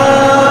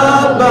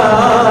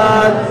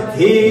muhabbat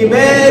hi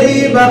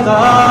meri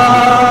baqa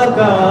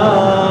ka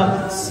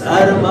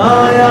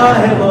sarmaya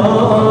hai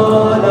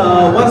Mola.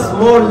 Once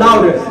more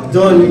louder.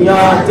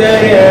 Dunya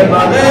tere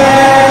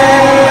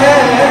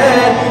baghair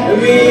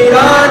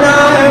veerana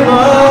hai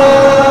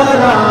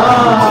Mola,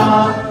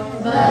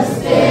 bas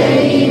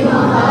teri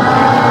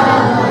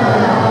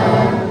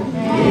muhabbat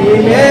hi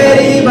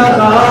meri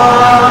baqa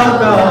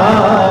ka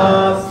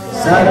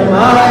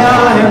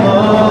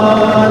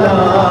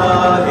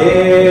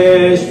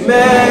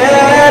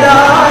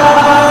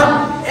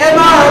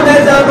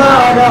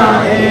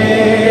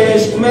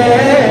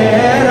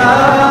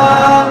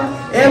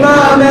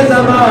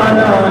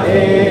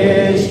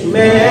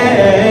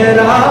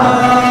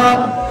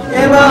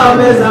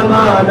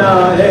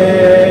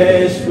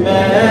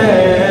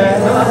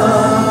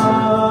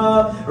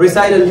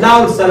recite a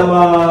loud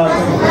salawat.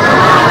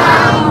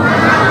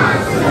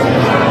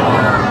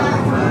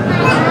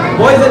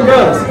 Boys and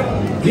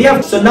girls, we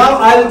have, so now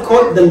I'll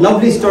quote the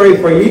lovely story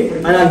for you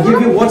and I'll give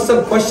you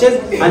WhatsApp questions,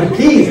 and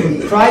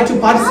please try to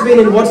participate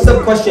in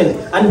WhatsApp questions.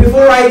 And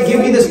before I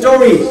give you the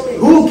story,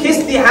 who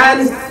kissed the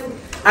hands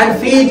and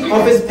feet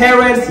of his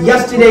parents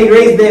yesterday?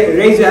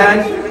 Raise your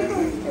hand.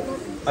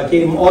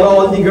 Okay,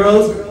 all the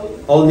girls,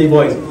 all the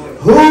boys.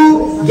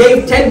 Who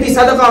gave 10 piece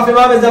sadaqah of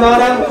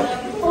Imam-e-Zamana?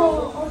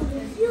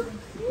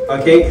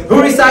 Okay,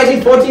 who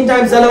recited 14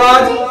 times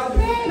salawat?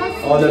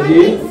 All of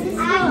you.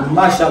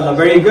 MashaAllah,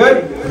 very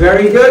good,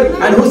 very good.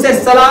 And who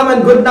says salam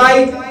and good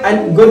night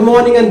and good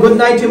morning and good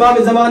night to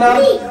Imam-e-Zamana?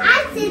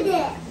 I did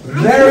it.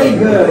 Very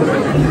good,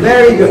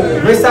 very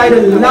good. Recite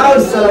a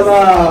loud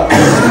salawat.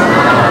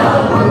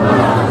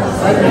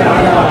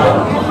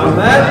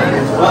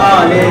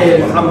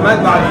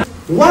 Muhammad.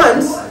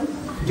 Once,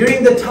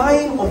 during the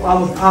time of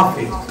our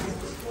Prophet,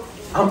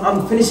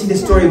 I'm finishing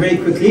this story very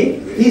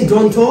quickly. Please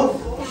don't talk.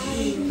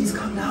 Please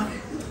calm down.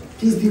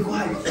 Please be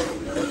quiet.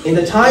 In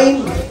the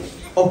time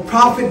of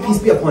Prophet, peace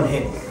be upon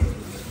him,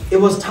 it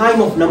was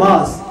time of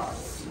namaz.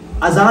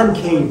 Azan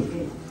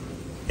came.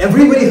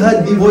 Everybody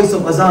heard the voice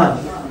of Azan.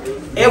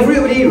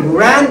 Everybody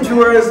ran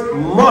towards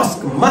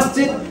mosque,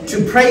 masjid,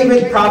 to pray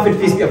with Prophet,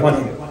 peace be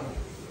upon him.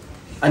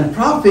 And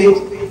Prophet,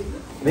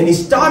 when he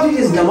started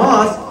his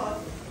namaz,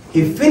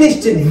 he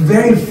finished it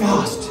very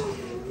fast.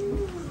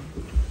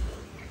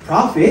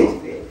 Prophet,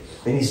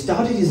 when he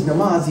started his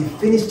namaz, he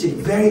finished it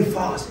very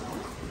fast.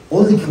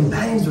 All the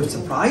companions were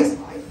surprised.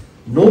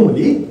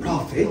 Normally,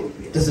 Prophet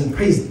doesn't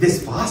pray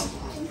this fast.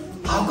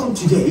 How come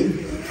today,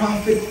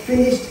 Prophet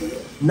finished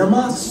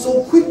namaz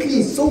so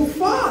quickly, so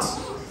fast?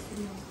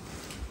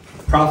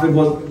 Prophet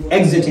was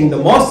exiting the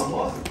mosque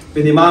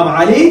with Imam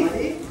Ali.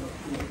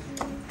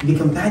 The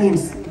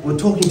companions were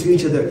talking to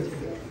each other.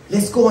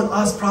 Let's go and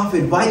ask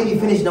Prophet, why did he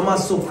finish namaz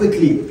so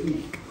quickly?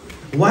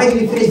 Why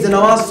did he finish the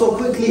namaz so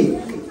quickly?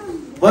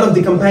 One of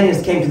the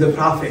companions came to the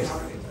Prophet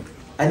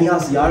and he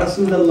asked, Ya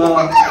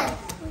Rasulullah,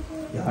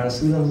 Ya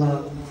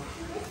Rasulullah,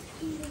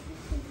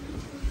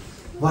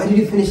 why did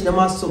you finish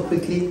namaz so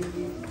quickly?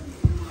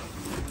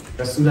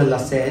 Rasulullah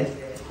said,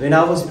 when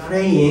I was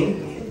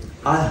praying,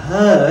 I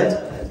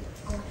heard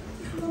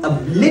a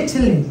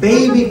little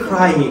baby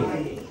crying.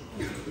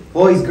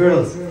 Boys,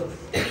 girls,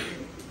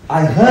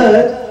 I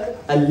heard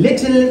a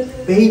little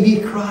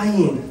baby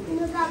crying.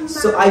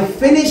 So I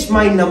finished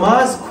my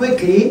namaz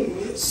quickly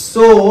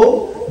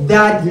so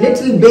that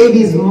little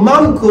baby's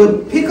mom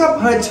could pick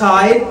up her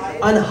child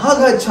and hug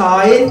her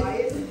child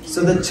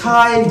so the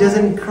child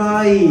doesn't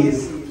cry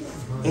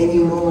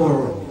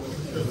anymore.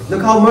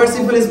 Look how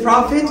merciful is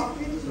Prophet.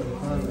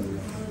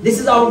 This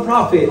is our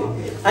Prophet.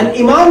 And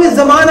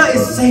Imam-e-Zamana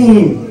is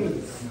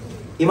saying,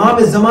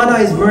 Imam-e-Zamana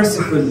is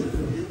merciful.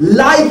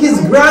 Like his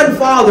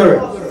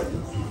grandfather,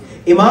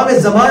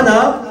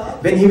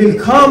 Imam-e-Zamana, when he will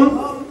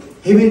come,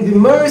 he will be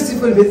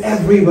merciful with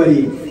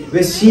everybody.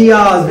 With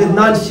Shias, with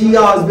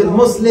non-Shias, with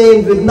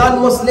Muslims, with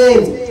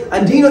non-Muslims.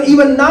 And do you know,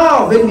 even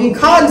now, when we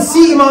can't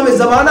see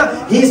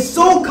Imam-e-Zamana, he is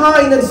so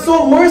kind and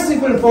so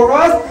merciful for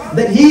us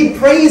that he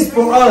prays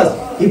for us.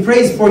 He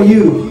prays for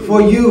you,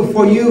 for you,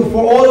 for you,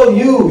 for all of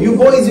you, you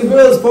boys, you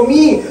girls, for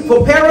me,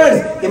 for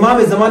parents.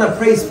 Imam-e-Zamana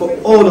prays for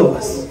all of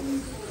us.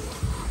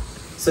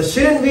 So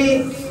shouldn't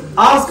we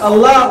ask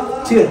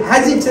Allah to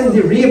hasten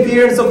the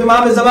reappearance of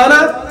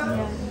Imam-e-Zamana?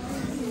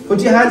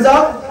 Put your hands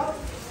up.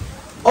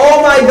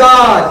 Oh my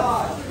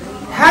God,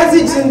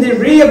 hasten the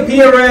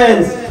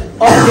reappearance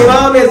of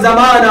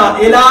Imam-e-Zamana.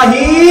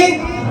 Ilahi.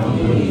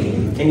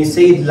 Can you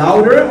say it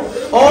louder?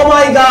 Oh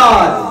my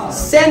God,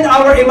 send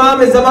our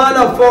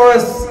Imam-e-Zamana for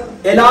us.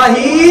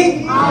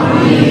 Ilahi.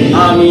 Ameen.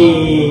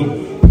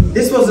 Ameen.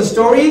 This was the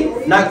story.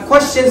 Now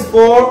questions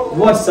for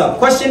WhatsApp.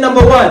 Question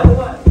number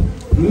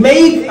 1.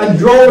 Make a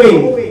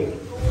drawing.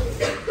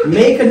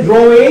 Make a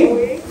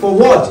drawing for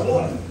what?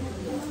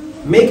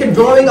 Make a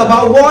drawing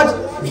about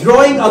what?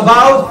 Drawing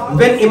about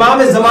when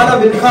Imam-e-Zamana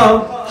will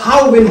come,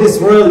 how will this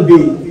world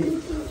be?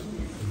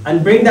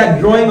 And bring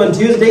that drawing on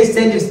Tuesday,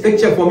 send this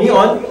picture for me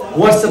on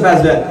WhatsApp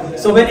as well.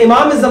 So when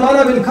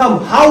Imam-e-Zamana will come,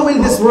 how will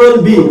this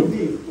world be?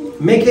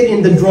 Make it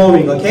in the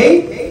drawing,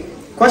 okay?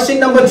 Question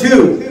number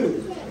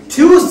 2.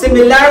 2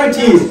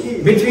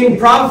 similarities between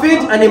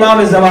Prophet and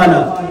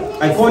Imam-e-Zamana.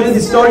 I quoted the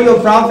story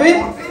of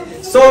Prophet.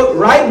 So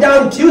write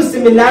down 2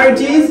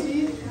 similarities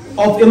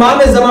of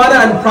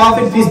Imam-e-Zamana and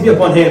Prophet, peace be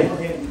upon him.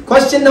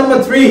 Question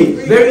number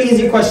 3, very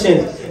easy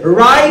question.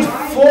 Write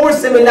 4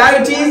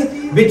 similarities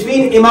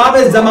between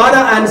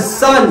Imam-e-Zamana and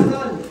son.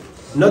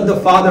 Not the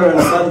father and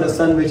son, the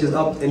son which is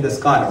up in the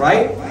sky,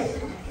 right?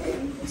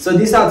 So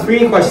these are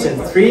 3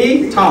 questions,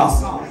 3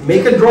 tasks.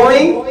 Make a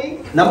drawing,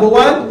 number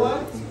 1,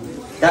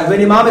 that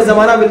when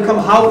Imam-e-Zamana will come,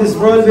 how this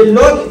world will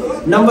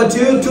look. Number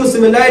 2, 2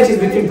 similarities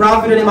between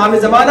Prophet and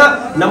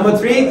Imam-e-Zamana. Number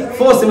 3,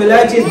 4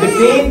 similarities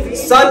between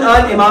son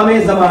and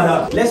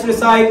Imam-e-Zamana. Let's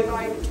recite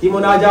the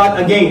munajat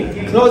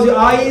again. Close your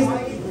eyes.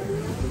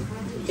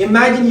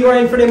 Imagine you are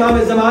in front of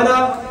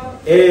Imam-e-Zamana.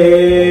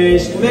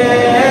 Ishq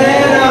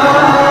mera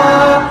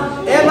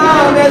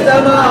Imam-e-Zamana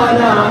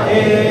ज़माना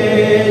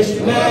इश्क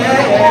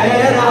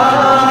मेरा,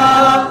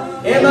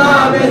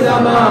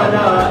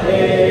 इमाम-ए-ज़माना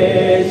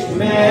इश्क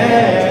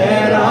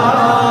मेरा,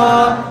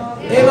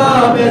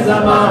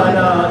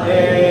 इमाम-ए-ज़माना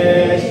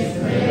इश्क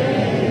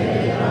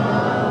मेरा।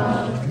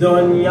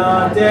 दुनिया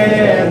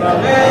तेरे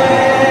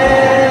बगैर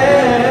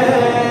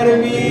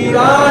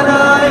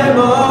वीराना है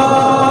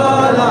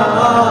मौला,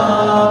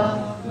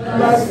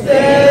 बस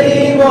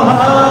तेरी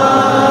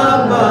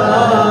मोहब्बत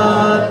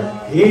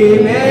ही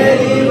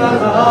मेरी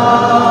बका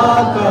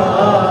का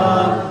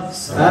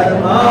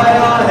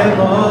सरमाया है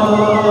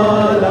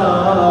मौला।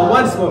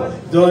 Once more.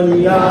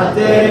 दुनिया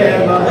तेरे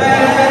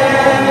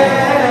बगैर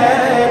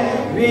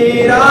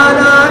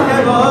वीराना है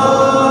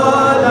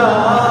मौला,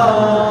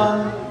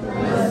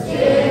 बस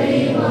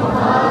तेरी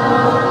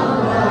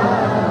मोहब्बत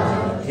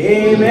ही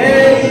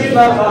मेरी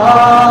बका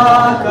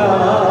का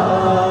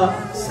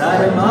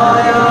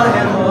सरमाया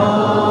है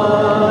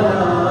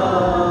मौला।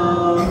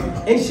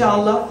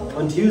 Inshallah,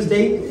 on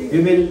Tuesday we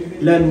will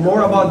learn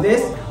more about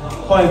this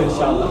poem,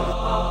 inshallah.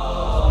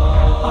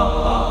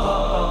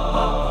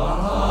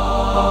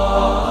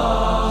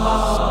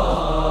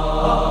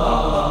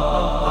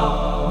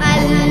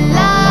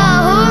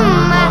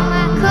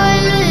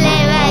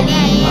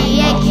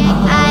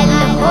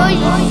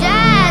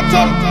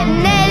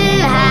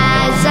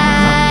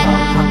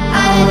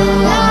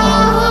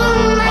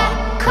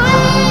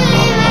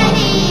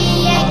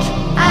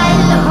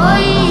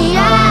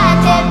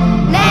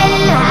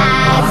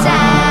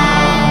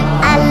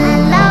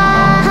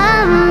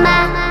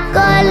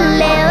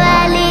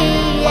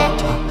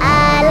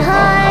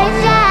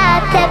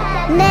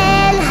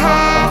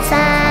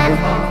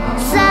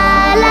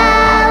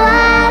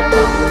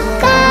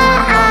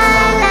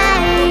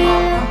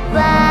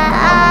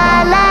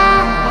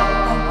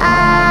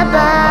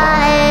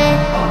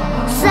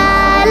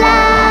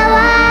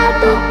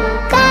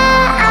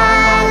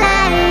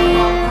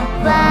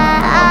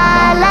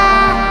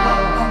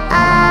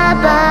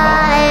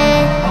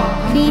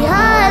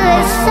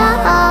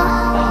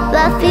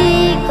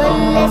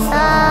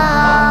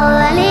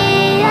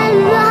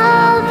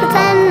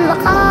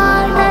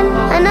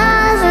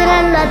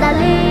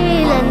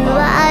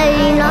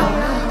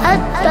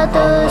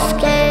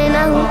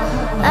 تسكنه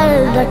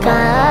أرضك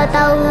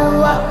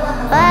طوى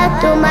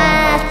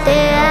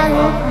وتمتعه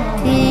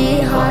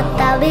فيها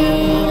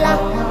طويلة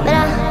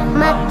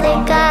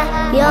برحمتك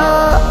يا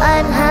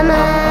أرحم